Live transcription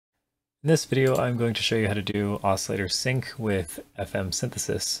In this video, I'm going to show you how to do oscillator sync with FM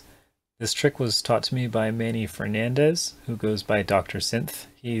synthesis. This trick was taught to me by Manny Fernandez, who goes by Dr. Synth.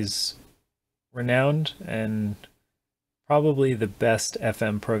 He's renowned and probably the best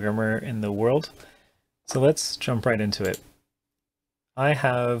FM programmer in the world. So let's jump right into it. I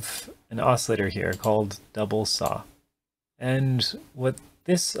have an oscillator here called double saw. And what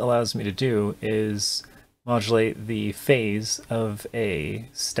this allows me to do is modulate the phase of a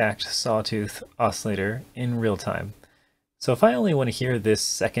stacked sawtooth oscillator in real time. So if I only want to hear this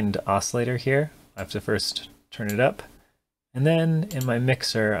second oscillator here, I have to first turn it up. And then in my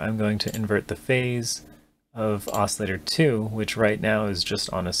mixer, I'm going to invert the phase of oscillator 2, which right now is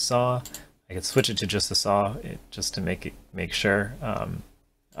just on a saw. I could switch it to just a saw just to make sure.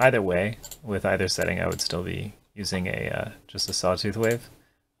 Either way, with either setting, I would still be using just a sawtooth wave.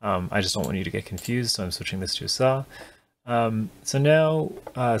 I just don't want you to get confused, so I'm switching this to a saw. So now,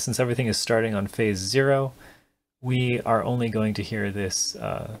 since everything is starting on phase 0, we are only going to hear this,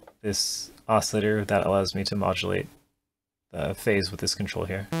 this oscillator that allows me to modulate the phase with this control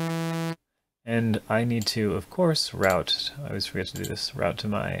here. And I need to, of course, route, I always forget to do this, route to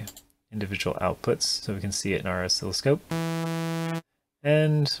my individual outputs so we can see it in our oscilloscope.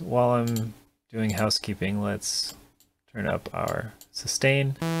 And while I'm doing housekeeping, let's turn up our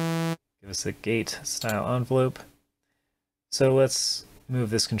sustain, give us a gate style envelope. So let's move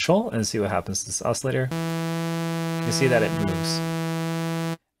this control and see what happens to this oscillator. You see that it moves.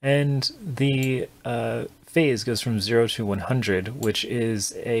 And the phase goes from 0 to 100, which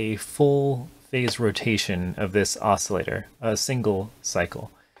is a full phase rotation of this oscillator, a single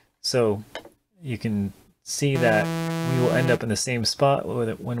cycle. So you can see that we will end up in the same spot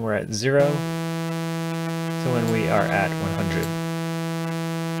when we're at 0 to when we are at 100.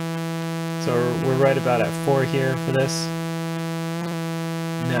 So we're right about at 4 here for this.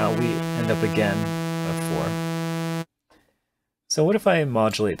 Now we end up again at 4. So what if I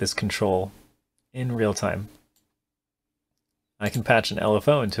modulate this control in real time? I can patch an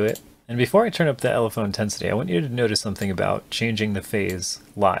LFO into it. And before I turn up the LFO intensity, I want you to notice something about changing the phase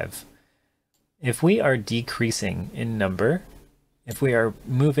live. If we are decreasing in number, if we are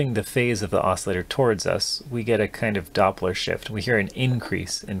moving the phase of the oscillator towards us, we get a kind of Doppler shift. We hear an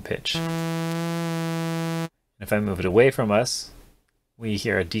increase in pitch. If I move it away from us, we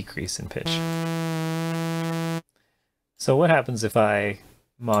hear a decrease in pitch. So what happens if I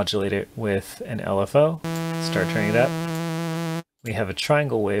modulate it with an LFO? Start turning it up. We have a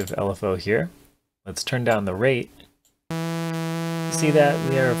triangle wave LFO here. Let's turn down the rate. See that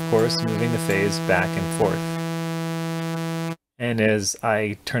we are, of course, moving the phase back and forth. And as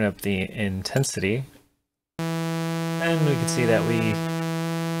I turn up the intensity, and we can see that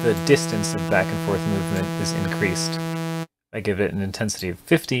the distance of back and forth movement is increased. If I give it an intensity of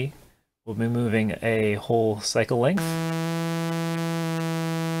 50, we'll be moving a whole cycle length.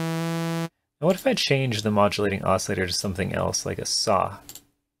 Now what if I change the modulating oscillator to something else, like a saw?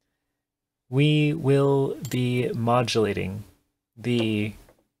 We will be modulating the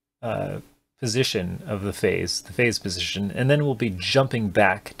position of the phase position, and then we'll be jumping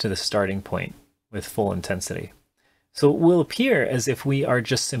back to the starting point with full intensity. So it will appear as if we are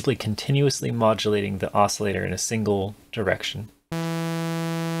just simply continuously modulating the oscillator in a single direction.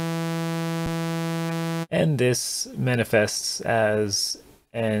 And this manifests as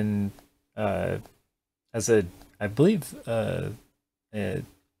an I believe an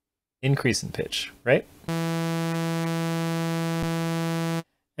increase in pitch, right?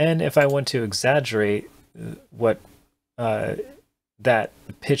 And if I want to exaggerate what that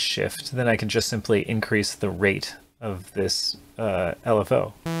pitch shift, then I can just simply increase the rate of this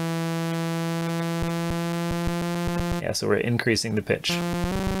LFO. Yeah, so we're increasing the pitch.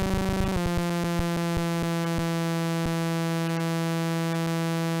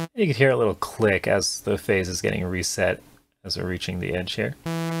 You can hear a little click as the phase is getting reset as we're reaching the edge here.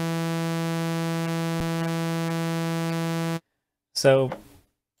 So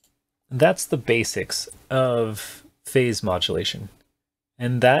that's the basics of phase modulation.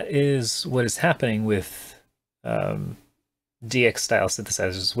 And that is what is happening with DX style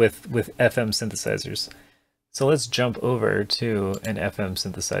synthesizers, with FM synthesizers. So let's jump over to an FM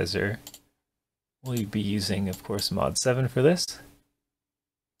synthesizer. We'll be using, of course, Mod 7 for this.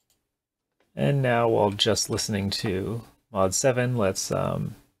 And now while just listening to Mod 7, let's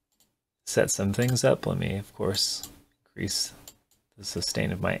set some things up. Let me, of course, increase the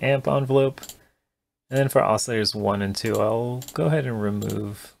sustain of my amp envelope. And then for oscillators 1 and 2, I'll go ahead and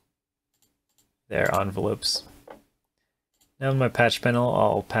remove their envelopes. Now in my patch panel,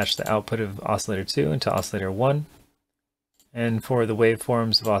 I'll patch the output of oscillator 2 into oscillator 1. And for the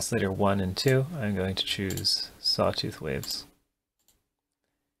waveforms of oscillator 1 and 2, I'm going to choose sawtooth waves.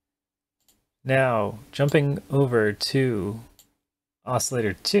 Now, jumping over to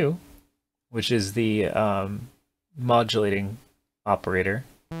oscillator 2, which is the modulating operator.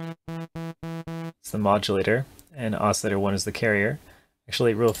 It's the modulator, and oscillator 1 is the carrier.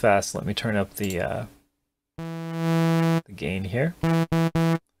 Actually, real fast, let me turn up the gain here.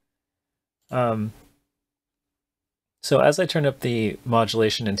 So as I turn up the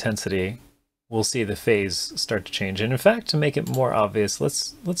modulation intensity, we'll see the phase start to change. And in fact, to make it more obvious,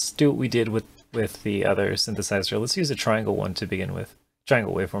 let's do what we did with the other synthesizer. Let's use a triangle one to begin with,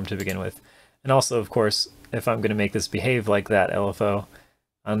 triangle waveform to begin with. And also, of course, if I'm going to make this behave like that LFO,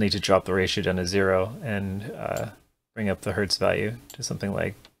 I'll need to drop the ratio down to 0 and bring up the Hertz value to something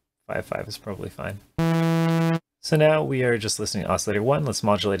like 5.5 is probably fine. So now we are just listening to oscillator 1. Let's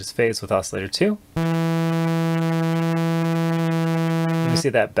modulate its phase with oscillator 2. You see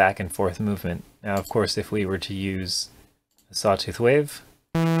that back and forth movement. Now, of course, if we were to use a sawtooth wave,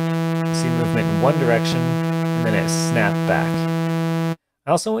 you see movement in one direction, and then it snapped back.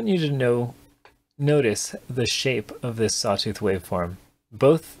 I also want you to notice the shape of this sawtooth waveform.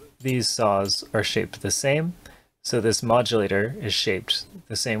 Both these saws are shaped the same, so this modulator is shaped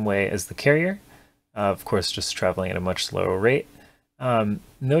the same way as the carrier, of course, just traveling at a much slower rate.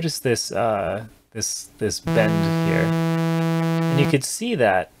 Notice this this bend here. And you could see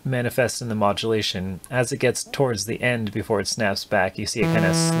that manifest in the modulation. As it gets towards the end before it snaps back, you see it kind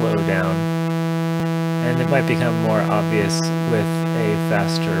of slow down. And it might become more obvious with a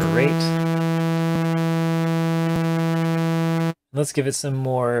faster rate. Let's give it some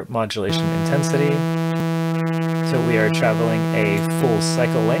more modulation intensity. So we are traveling a full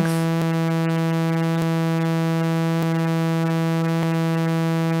cycle length.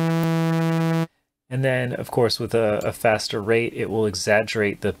 And then, of course, with a faster rate, it will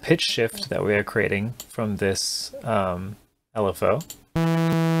exaggerate the pitch shift that we are creating from this LFO.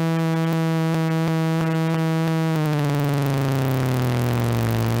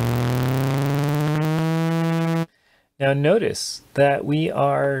 Now notice that we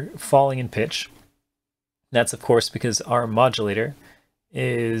are falling in pitch. That's, of course, because our modulator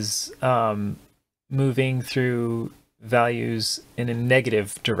is moving through values in a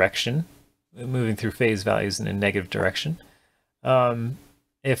negative direction. Moving through phase values in a negative direction.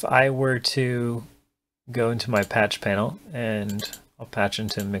 If I were to go into my patch panel, and I'll patch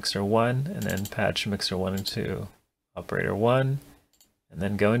into mixer 1, and then patch mixer 1 into operator 1, and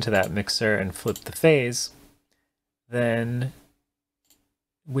then go into that mixer and flip the phase, then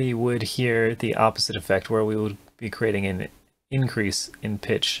we would hear the opposite effect, where we would be creating an increase in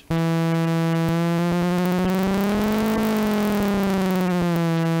pitch.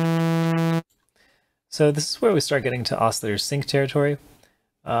 So this is where we start getting to oscillator sync territory.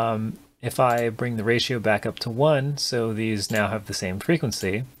 If I bring the ratio back up to 1, so these now have the same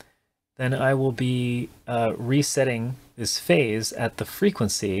frequency, then I will be resetting this phase at the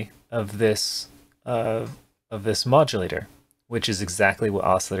frequency of this modulator, which is exactly what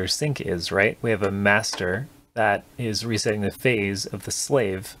oscillator sync is, right? We have a master that is resetting the phase of the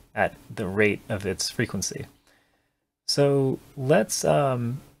slave at the rate of its frequency. So let's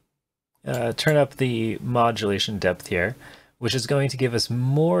turn up the modulation depth here, which is going to give us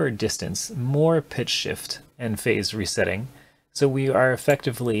more distance, more pitch shift, and phase resetting. So we are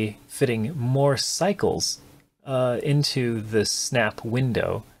effectively fitting more cycles into the snap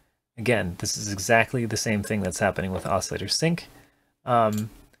window. Again, this is exactly the same thing that's happening with oscillator sync. And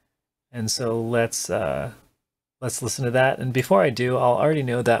so let's listen to that. And before I do, I already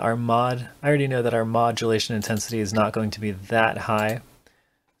know that our modulation intensity is not going to be that high.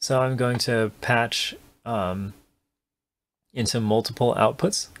 So I'm going to patch into multiple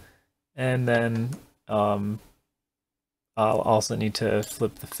outputs, and then I'll also need to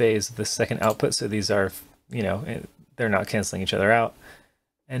flip the phase of the second output, so these are, they're not canceling each other out.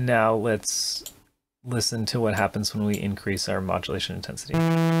 And now let's listen to what happens when we increase our modulation intensity.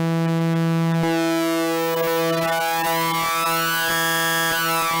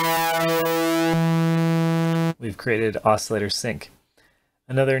 We've created oscillator sync.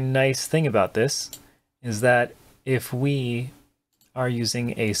 Another nice thing about this is that if we are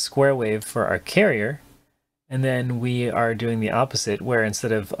using a square wave for our carrier, and then we are doing the opposite, where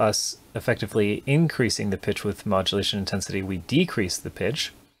instead of us effectively increasing the pitch with modulation intensity, we decrease the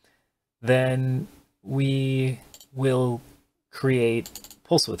pitch, then we will create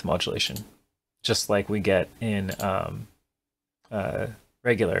pulse width modulation, just like we get in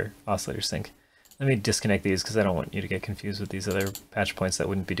regular oscillator sync. Let me disconnect these because I don't want you to get confused with these other patch points that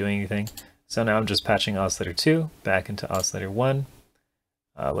wouldn't be doing anything. So now I'm just patching oscillator 2 back into oscillator 1.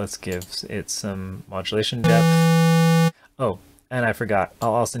 Let's give it some modulation depth. Oh, and I forgot,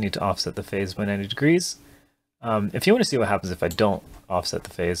 I'll also need to offset the phase by 90 degrees. If you want to see what happens if I don't offset the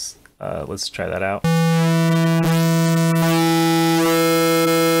phase, let's try that out.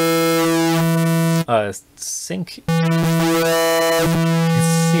 Sync, it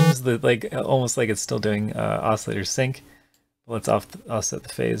seems that almost like it's still doing oscillator sync. Let's offset the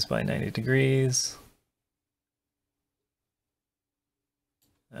phase by 90 degrees.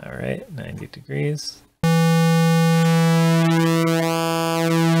 All right, 90 degrees.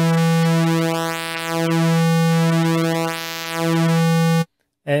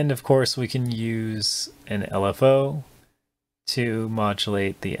 And of course we can use an LFO to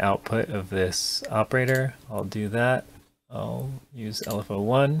modulate the output of this operator. I'll do that. I'll use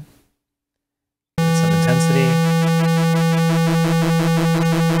LFO1, some intensity.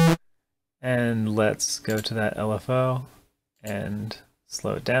 And let's go to that LFO and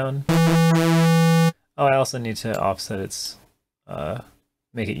slow it down. Oh, I also need to offset its,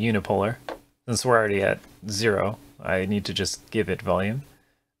 make it unipolar. Since we're already at 0, I need to just give it volume.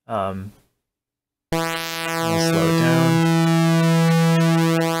 I'll slow it down.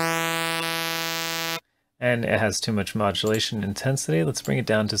 And it has too much modulation intensity. Let's bring it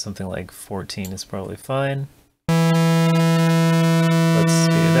down to something like 14 is probably fine. Let's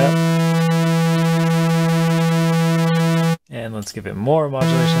speed it up. And let's give it more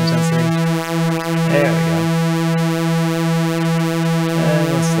modulation intensity. There we go.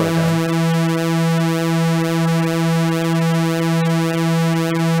 And let's slow it down.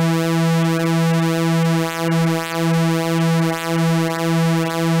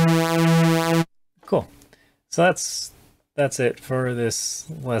 Cool. So that's it for this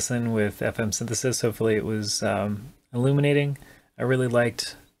lesson with FM synthesis. Hopefully it was illuminating. I really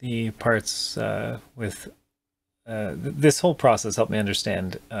liked the parts with this whole process helped me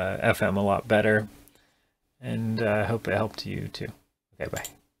understand FM a lot better, and I hope it helped you too. Okay, bye.